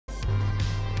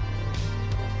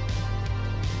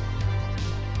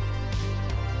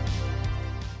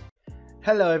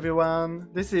Hello everyone,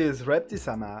 this is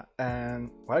REPTI-sama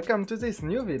and welcome to this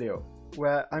new video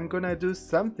where I'm gonna do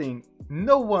something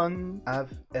no one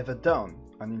have ever done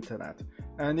on internet,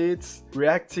 and it's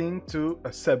reacting to a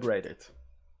subreddit.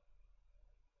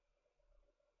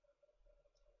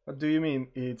 What do you mean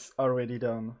it's already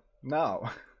done? No.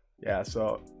 Yeah,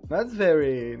 so not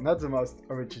the most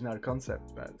original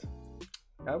concept, but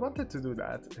I wanted to do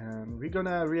that, and we're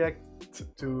gonna react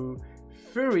to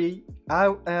FurryIRL.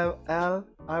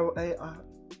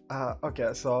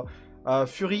 Okay, so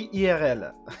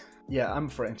FurryIRL. Yeah, I'm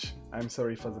French. I'm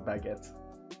sorry for the baguette.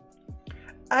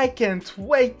 I can't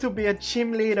wait to be a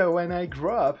gym leader when I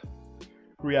grow up.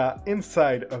 We are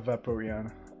inside a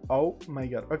Vaporeon. Oh my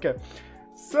god. Okay,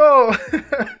 so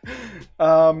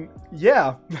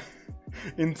yeah.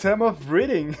 In terms of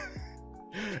reading,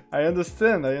 I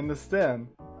understand.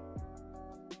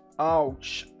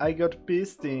 Ouch! I got bee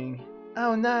sting.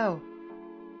 Oh no!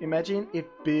 Imagine if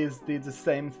bees did the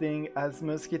same thing as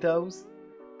mosquitoes,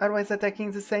 always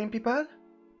attacking the same people.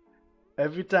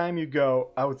 Every time you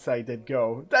go outside, they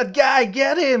go, "That guy,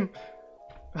 get him!"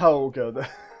 Oh god,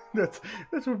 that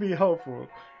would be awful.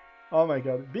 Oh my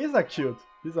god, bees are cute.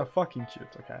 Bees are fucking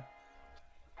cute. Okay.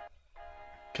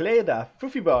 Cleda,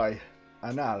 Foofy boy,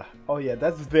 Anal. Oh yeah,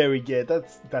 that's very gay.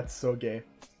 That's so gay.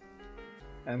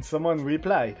 And someone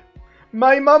replied,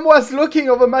 "My mom was looking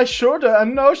over my shoulder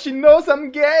and now she knows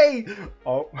I'm gay!"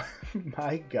 Oh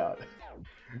my god.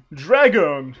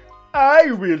 Dragon,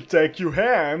 I will take your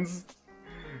hands.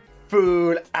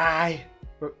 Fool,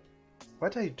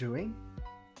 What are you doing?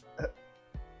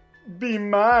 Be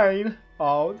mine.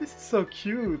 Oh, this is so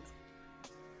cute.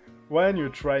 When you're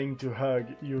trying to hug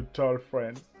your tall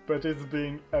friend, but it's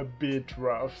being a bit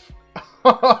rough.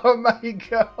 Oh my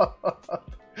god.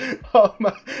 Oh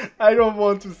my, I don't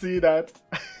want to see that.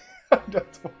 I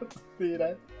don't want to see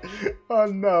that. Oh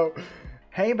no.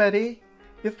 Hey buddy,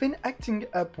 you've been acting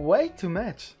up way too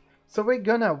much. So we're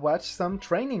gonna watch some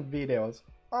training videos.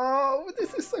 Oh,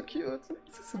 this is so cute.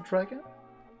 Is this a dragon?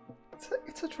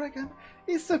 It's a dragon.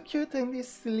 He's so cute and he's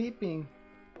sleeping.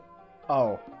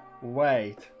 Oh,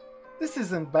 wait. This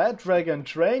isn't bad dragon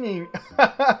training.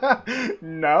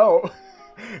 No.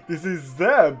 This is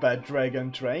the bad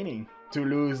dragon training. To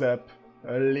lose up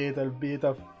a little bit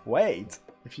of weight,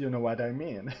 if you know what I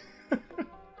mean.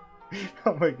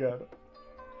 Oh my god.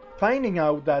 Finding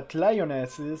out that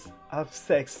lionesses have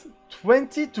sex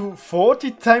 20 to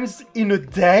 40 times in a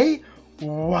day?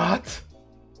 What?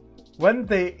 When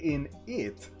they in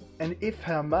it, and if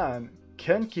her man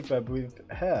can't keep up with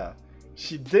her,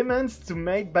 she demands to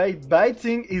mate by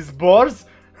biting his balls?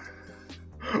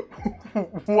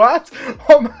 What?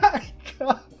 Oh my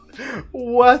god.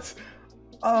 What?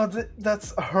 Oh,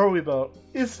 that's horrible.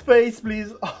 His face,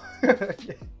 please.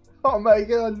 Oh my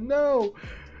god, no.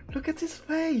 Look at his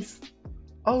face.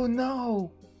 Oh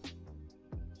no.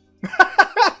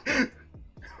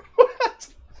 What?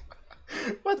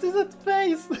 What is that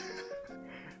face?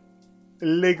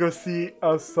 Legacy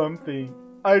or something.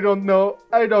 I don't know.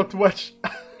 I don't watch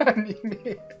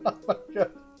anime. Oh my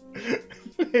god.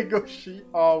 Legoshi.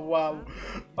 Oh wow.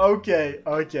 Okay,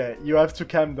 you have to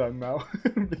calm down now.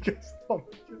 Because oh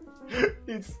my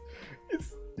god.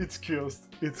 It's cursed.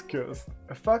 It's cursed.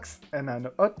 A fox and an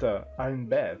otter are in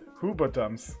bed. Who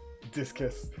bottoms?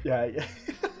 Discuss. Yeah.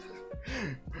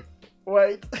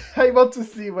 Wait, I want to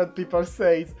see what people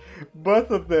say.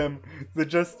 Both of them, they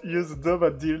just use a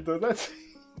double dildo. That's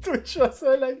to each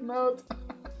other like not.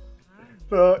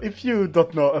 So if you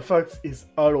don't know, a fox is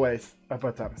always a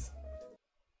bottoms.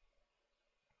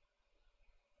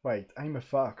 Wait, I'm a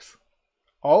fox.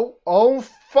 Oh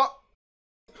fuck!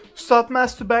 Stop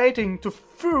masturbating to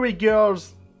furry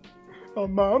girls! Oh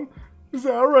mom,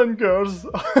 they aren't girls.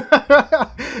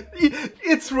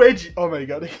 It's ragey. Oh my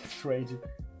god, it's ragey.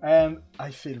 And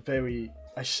I feel very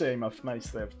ashamed of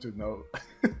myself to know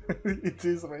it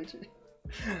is Reggie.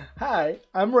 Hi,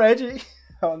 I'm Reggie.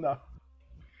 Oh no.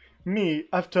 Me,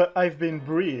 after I've been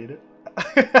bred,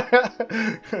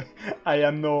 I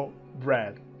am no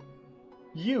bred.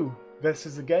 You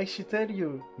versus the guy she tell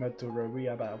you not to worry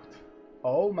about.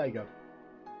 Oh my god.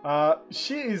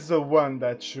 She is the one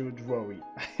that should worry.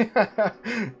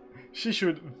 She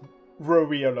should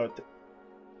worry a lot.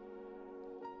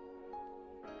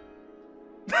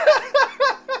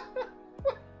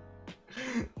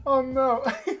 Oh no.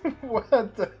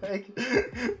 What the heck?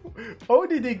 How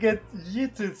did he get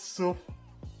yeeted so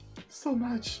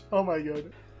much? Oh my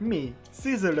god. Me,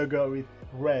 see the logo with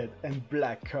red and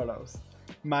black colors.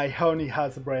 My honey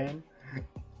has a brain.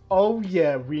 Oh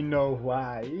yeah, we know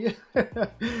why.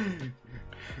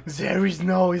 There is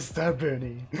no Easter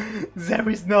Bunny, there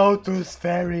is no Tooth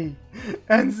Fairy,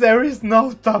 and there is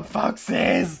no Top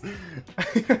Foxes!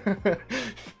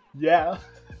 Yeah,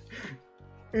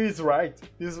 he's right,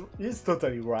 he's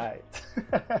totally right.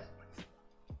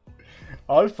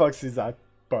 All foxes are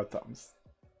bottoms.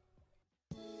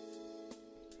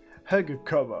 Hug a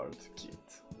kobold, kid.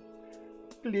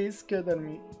 Please cuddle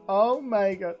me. Oh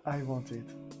my god, I want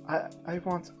it. I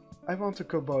want a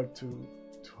kobold to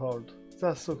hold.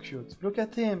 That's so cute. Look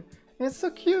at him. It's so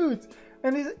cute.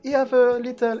 And he have a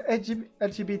little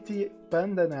LGBT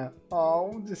bandana.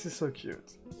 Oh, this is so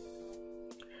cute.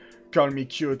 Call me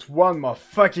cute one more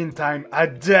fucking time. I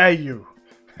dare you.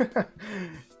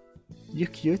 You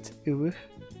cute, ooh.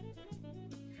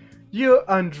 You're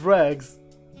on drugs.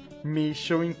 Me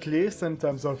showing clear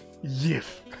symptoms of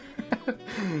yiff.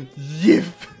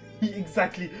 Yiff.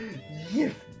 Exactly.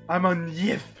 Yiff. I'm on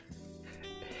yiff.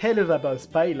 Hello the boss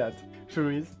pilot.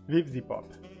 Furries with the pop.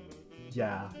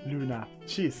 Yeah, Luna,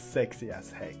 she's sexy as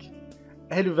heck.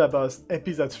 Hello the boss,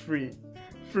 episode 3.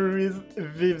 Furries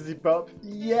with the pop.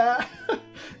 Yeah.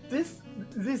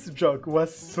 This joke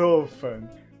was so fun.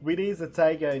 Really, the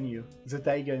tiger in you, the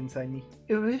tiger inside me.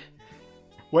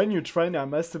 When you try to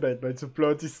masturbate but the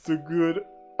plot is too good.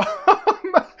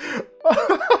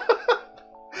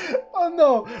 Oh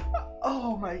no!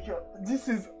 Oh my god, this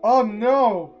is... Oh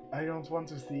no! I don't want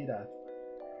to see that.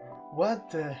 What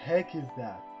the heck is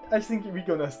that? I think we're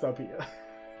gonna stop here.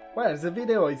 Well, the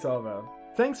video is over.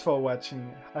 Thanks for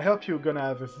watching. I hope you're gonna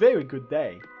have a very good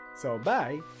day. So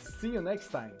bye, see you next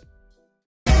time.